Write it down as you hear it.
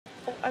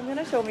Oh, I'm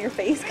gonna show them your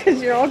face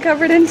because you're all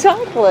covered in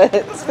chocolate.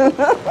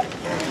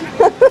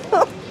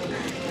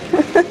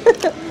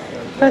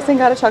 Preston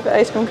got a chocolate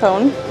ice cream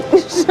cone.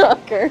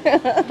 Shocker.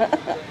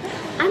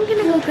 I'm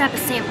gonna go grab a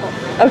sample.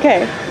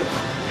 Okay.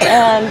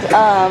 And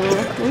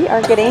we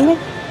are getting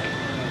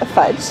a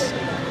fudge.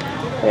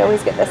 We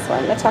always get this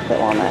one, the chocolate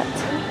walnut.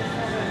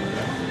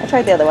 I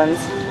tried the other ones.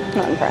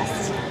 Not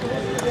impressed.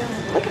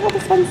 Look at all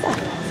this fun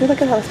stuff. See,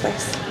 look at all this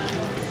place.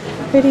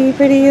 Pretty,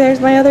 pretty. There's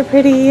my other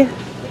pretty.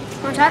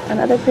 Want to try?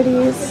 Another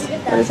pretties.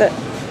 What is it?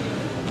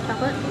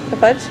 Chocolate. The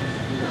fudge?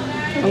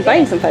 I'm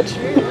buying some fudge.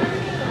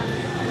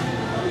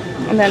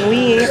 And then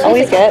we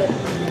always get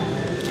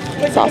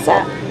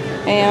salsa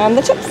and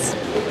the chips.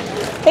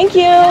 Thank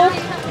you.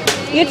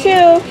 You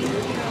too.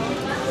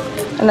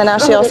 And then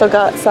Ashley also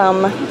got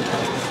some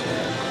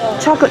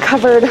chocolate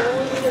covered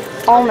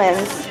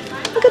almonds.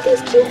 Look at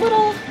these cute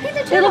little,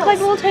 they look like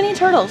little tiny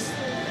turtles.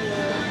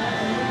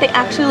 They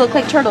actually look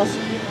like turtles.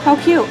 How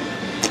cute.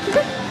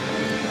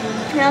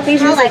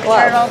 These just like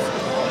turtles.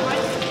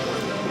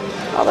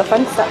 All the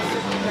fun stuff.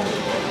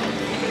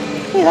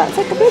 Hey, that's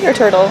like a bigger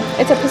turtle.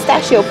 It's a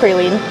pistachio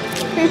praline.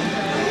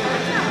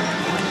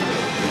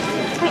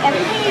 Wait,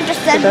 everything you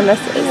just said, So then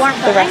this is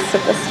the rest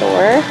of the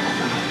store.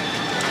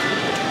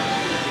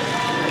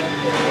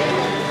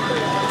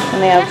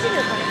 And they have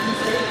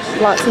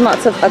lots and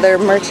lots of other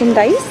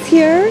merchandise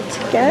here to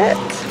get.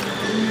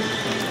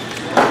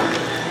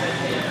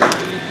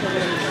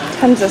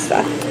 Tons of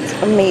stuff. It's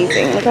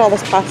amazing. Look at all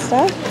this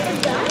pasta.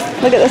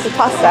 Look at this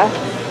pasta.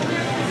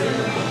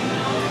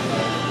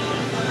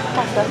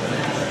 Pasta.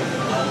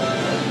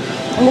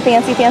 And the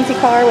fancy, fancy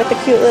car with the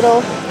cute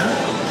little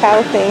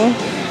cow thing.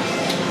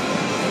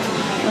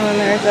 And then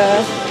there's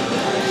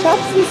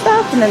shops and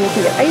stuff. And then you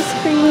can get ice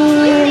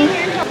cream.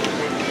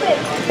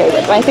 Okay,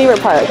 my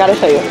favorite part, I gotta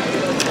show you.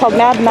 It's called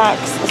Mad Max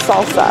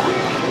Salsa.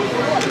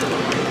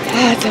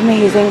 That's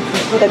amazing.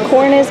 The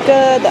corn is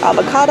good, the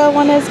avocado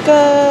one is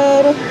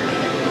good,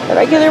 the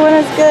regular one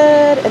is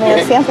good, and they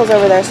have samples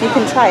over there so you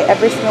can try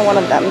every single one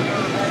of them,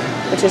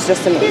 which is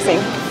just amazing.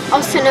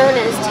 Also known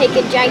as take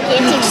a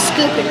gigantic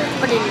scoop and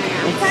put it in your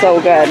mouth. It's so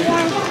good.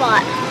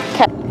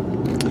 Okay.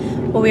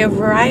 Well, we have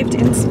arrived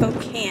in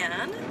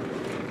Spokane,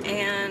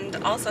 and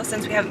also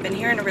since we haven't been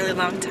here in a really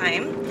long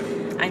time,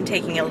 I'm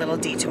taking a little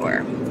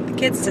detour. The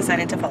kids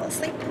decided to fall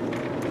asleep,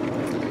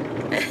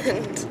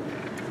 and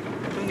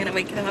I'm gonna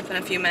wake them up in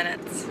a few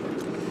minutes.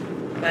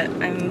 But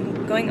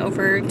I'm going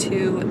over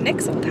to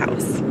Nick's old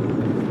house.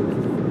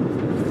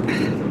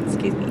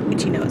 Excuse me,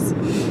 itchy nose.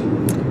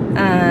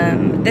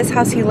 This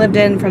house he lived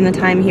in from the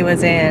time he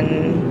was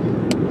in,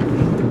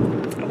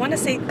 I want to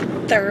say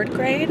third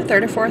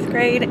or fourth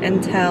grade,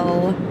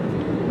 until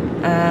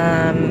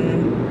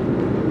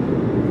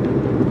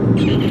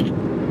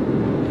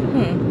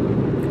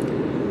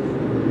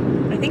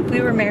I think we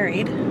were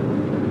married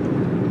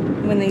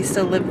when they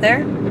still lived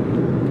there.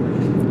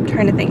 I'm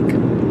trying to think.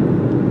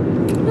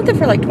 Lived there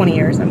for like 20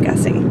 years, I'm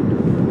guessing.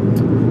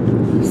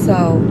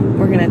 So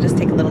we're gonna just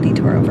take a little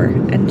detour over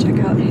and check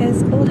out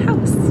his old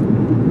house.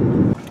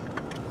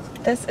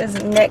 This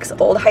is Nick's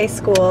old high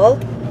school.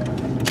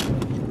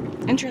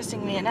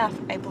 Interestingly enough,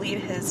 I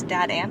believe his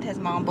dad and his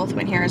mom both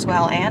went here as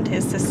well, and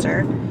his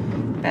sister,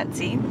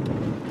 Betsy.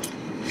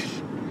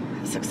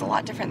 This looks a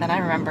lot different than I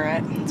remember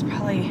it. It's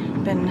probably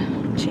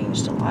been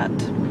changed a lot.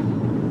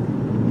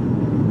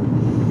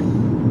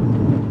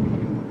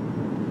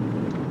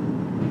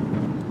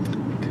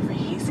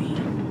 Crazy.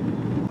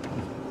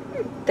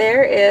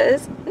 There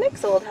is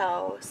Nick's old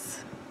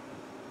house.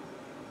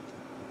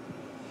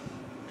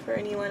 For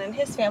anyone in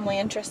his family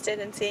interested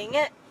in seeing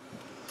it,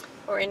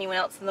 or anyone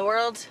else in the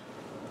world.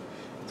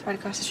 It's right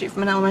across the street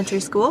from an elementary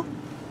school.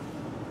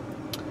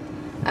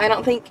 I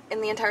don't think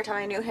in the entire time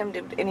I knew him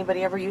did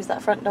anybody ever use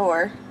that front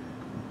door.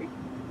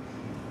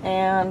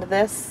 And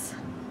this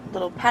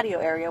little patio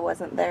area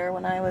wasn't there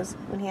when he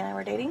and I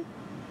were dating.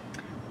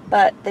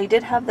 But they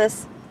did have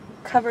this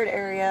covered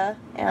area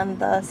and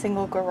the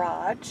single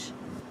garage.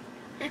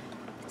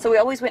 So we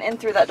always went in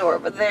through that door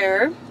over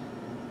there.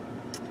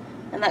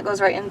 And that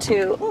goes right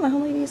into, oh, the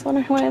home lady's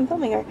wondering why I'm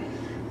filming her.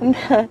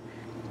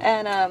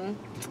 And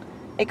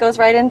it goes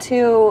right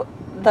into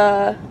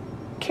the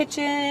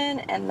kitchen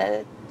and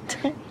the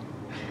I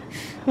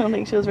don't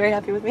think she was very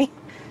happy with me.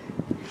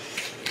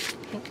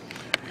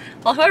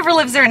 Well, whoever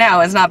lives there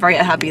now is not very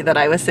happy that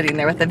I was sitting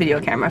there with the video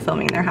camera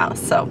filming their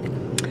house, so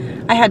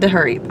I had to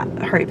hurry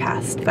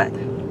past. But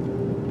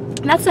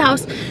that's the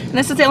house, and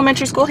this is the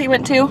elementary school he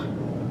went to,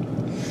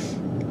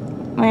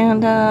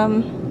 and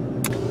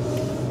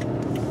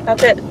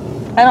that's it.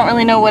 I don't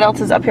really know what else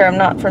is up here. I'm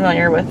not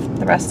familiar with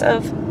the rest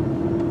of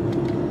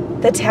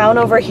the town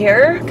over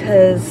here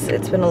because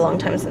it's been a long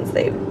time since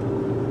they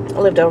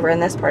lived over in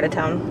this part of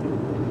town.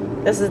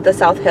 This is the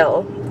South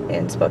Hill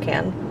in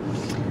Spokane.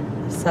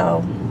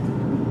 So,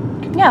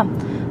 yeah.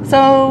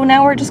 So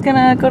now we're just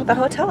gonna go to the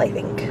hotel, I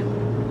think.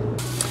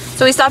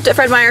 So we stopped at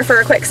Fred Meyer for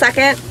a quick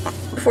second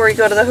before we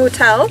go to the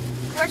hotel.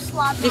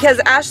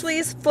 Because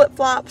Ashley's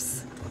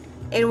flip-flops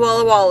in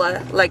Walla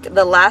Walla, like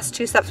the last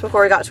two steps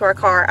before we got to our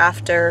car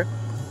after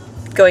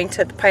going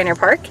to Pioneer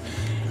Park,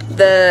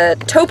 the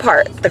toe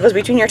part that goes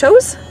between your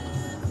toes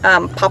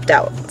popped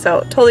out,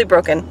 so totally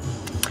broken.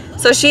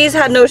 So she's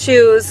had no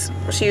shoes.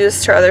 She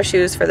used her other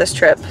shoes for this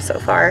trip so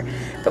far,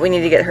 but we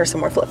need to get her some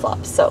more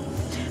flip-flops. So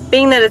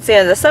being that it's the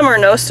end of the summer,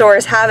 no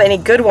stores have any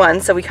good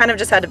ones, so we kind of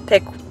just had to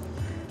pick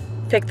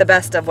the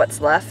best of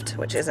what's left,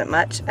 which isn't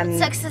much. And what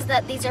sucks is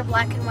that these are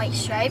black and white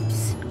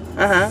stripes.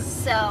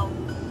 So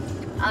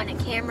on a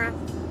camera.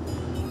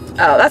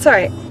 Oh, that's all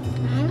right.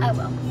 Oh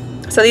well.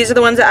 So these are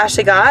the ones that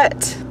Ashley got.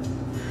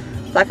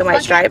 Black and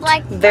white striped.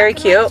 Very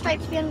cute.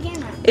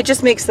 It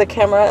just makes the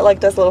camera, like,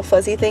 does a little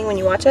fuzzy thing when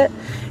you watch it.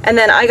 And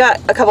then I got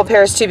a couple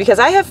pairs too, because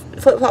I have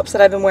flip-flops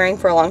that I've been wearing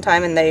for a long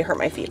time and they hurt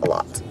my feet a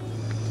lot.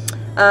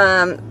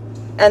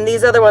 And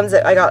these other ones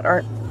that I got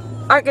aren't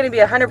going to be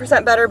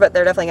 100% better, but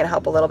they're definitely going to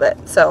help a little bit.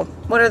 So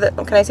what are the,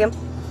 can I see them?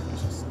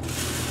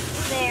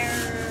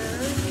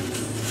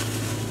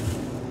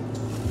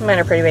 Mine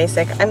are pretty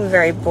basic. I'm a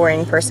very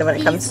boring person when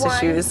it comes to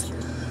shoes.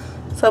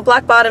 So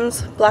black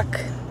bottoms, black,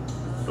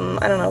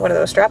 I don't know, what are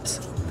those,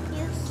 straps?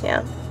 Yes.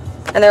 Yeah.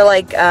 And they're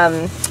like,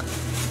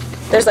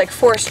 there's like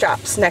 4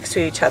 straps next to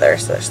each other.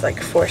 So there's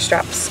like 4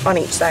 straps on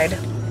each side.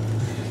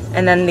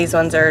 And then these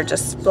ones are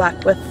just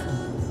black with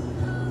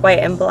white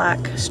and black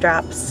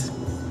straps.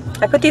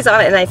 I put these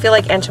on it and I feel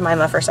like Aunt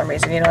Jemima for some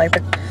reason. You know, like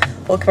the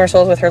little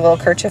commercials with her little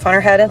kerchief on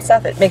her head and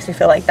stuff. It makes me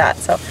feel like that.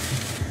 So I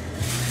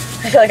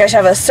feel like I should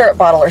have a syrup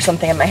bottle or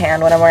something in my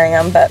hand when I'm wearing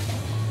them. But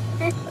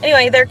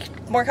anyway, they're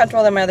more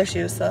comfortable than my other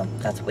shoes. So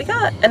that's what we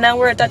got. And now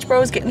we're at Dutch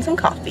Bros getting some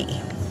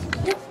coffee.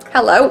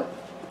 Hello.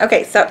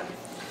 Okay, so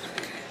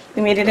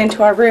we made it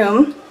into our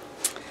room.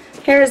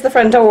 Here is the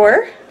front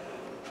door.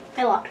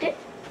 I locked it.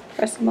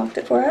 Preston locked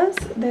it for us.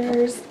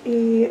 There's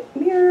a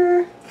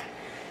mirror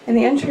in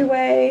the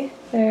entryway.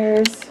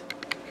 There's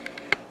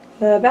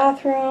the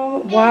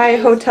bathroom. Why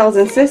hotels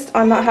insist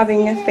on not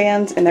having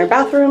fans in their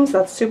bathrooms.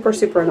 That's super,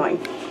 super annoying.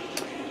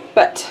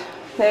 But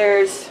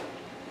there's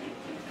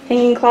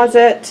hanging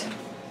closet,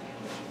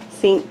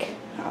 sink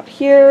out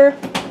here.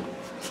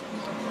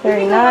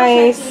 Very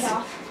nice.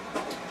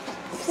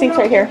 Sink's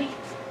right here.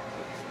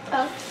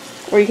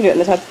 Or you can do it in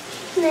the tub.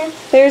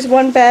 There's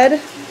one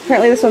bed.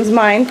 Apparently this one's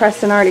mine.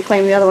 Preston already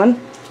claimed the other one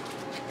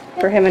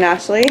for him and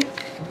Ashley.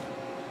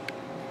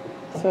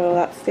 So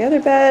that's the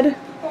other bed.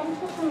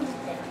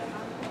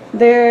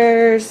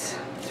 There's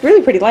a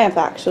really pretty lamp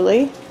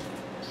actually.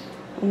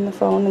 And the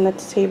phone and the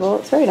table.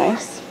 It's very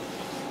nice.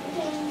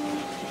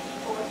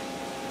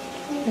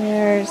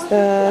 There's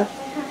the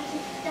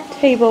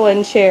table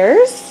and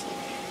chairs.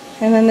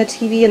 And then the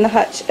TV and the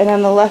hutch. And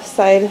on the left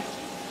side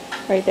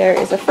right there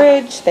is a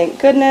fridge, thank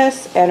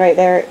goodness. And right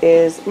there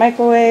is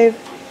microwave.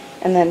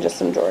 And then just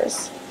some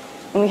drawers.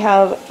 And we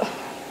have,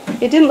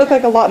 it didn't look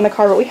like a lot in the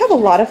car, but we have a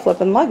lot of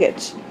flippin'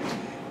 luggage.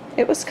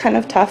 It was kind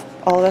of tough,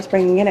 all of us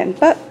bringing it in.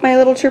 But my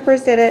little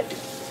troopers did it.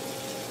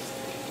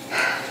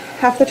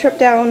 Half the trip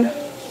down,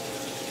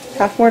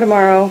 half more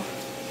tomorrow.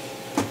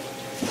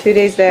 2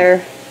 days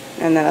there,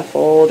 and then a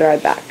full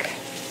drive back.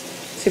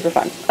 Super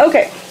fun.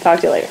 Okay, talk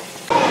to you later.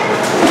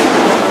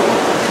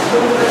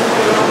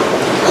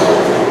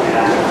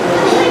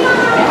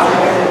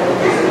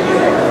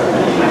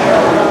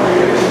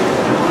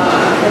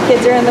 The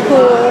kids are in the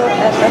pool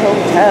at the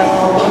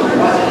hotel.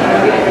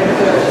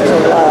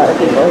 There's a lot of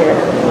people here.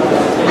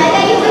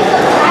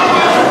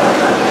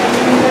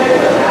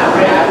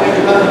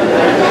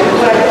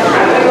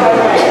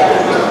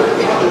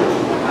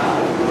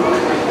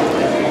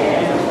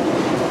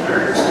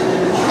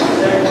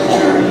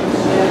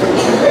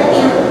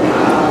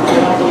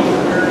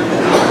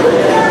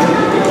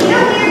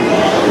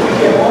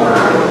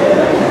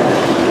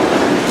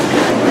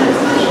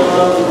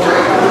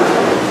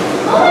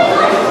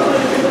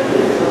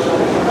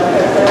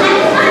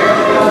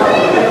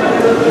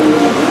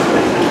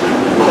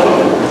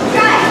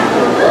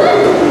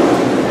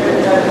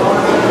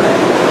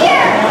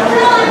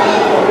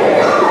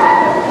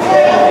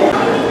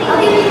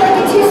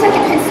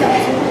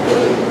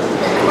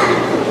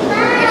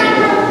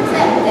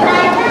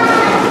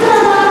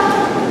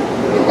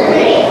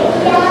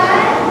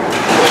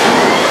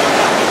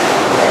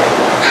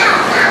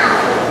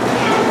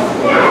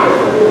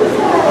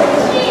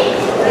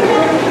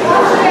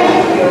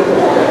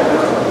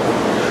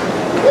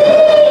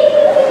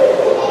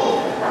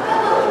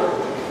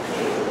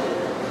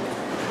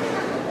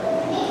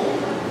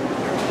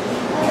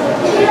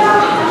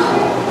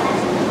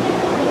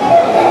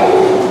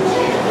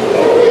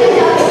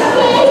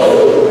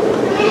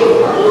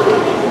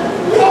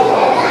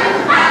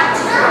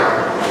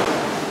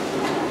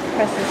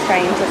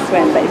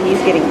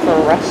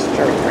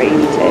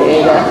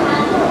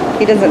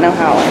 He doesn't know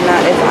how, and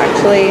that is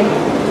actually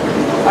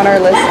on our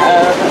list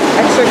of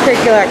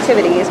extracurricular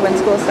activities when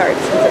school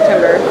starts in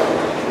September.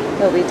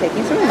 He'll be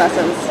taking swimming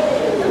lessons.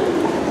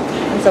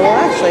 And so we'll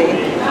actually...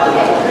 No,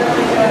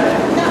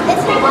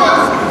 it's like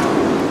this.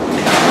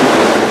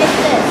 It's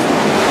this.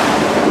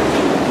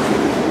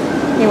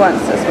 He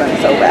wants to swim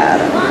so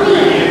bad.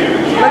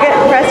 Look at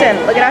Preston.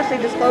 Look at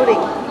Ashley just floating.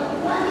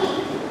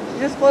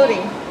 She's just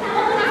floating.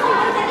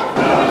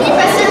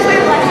 Preston,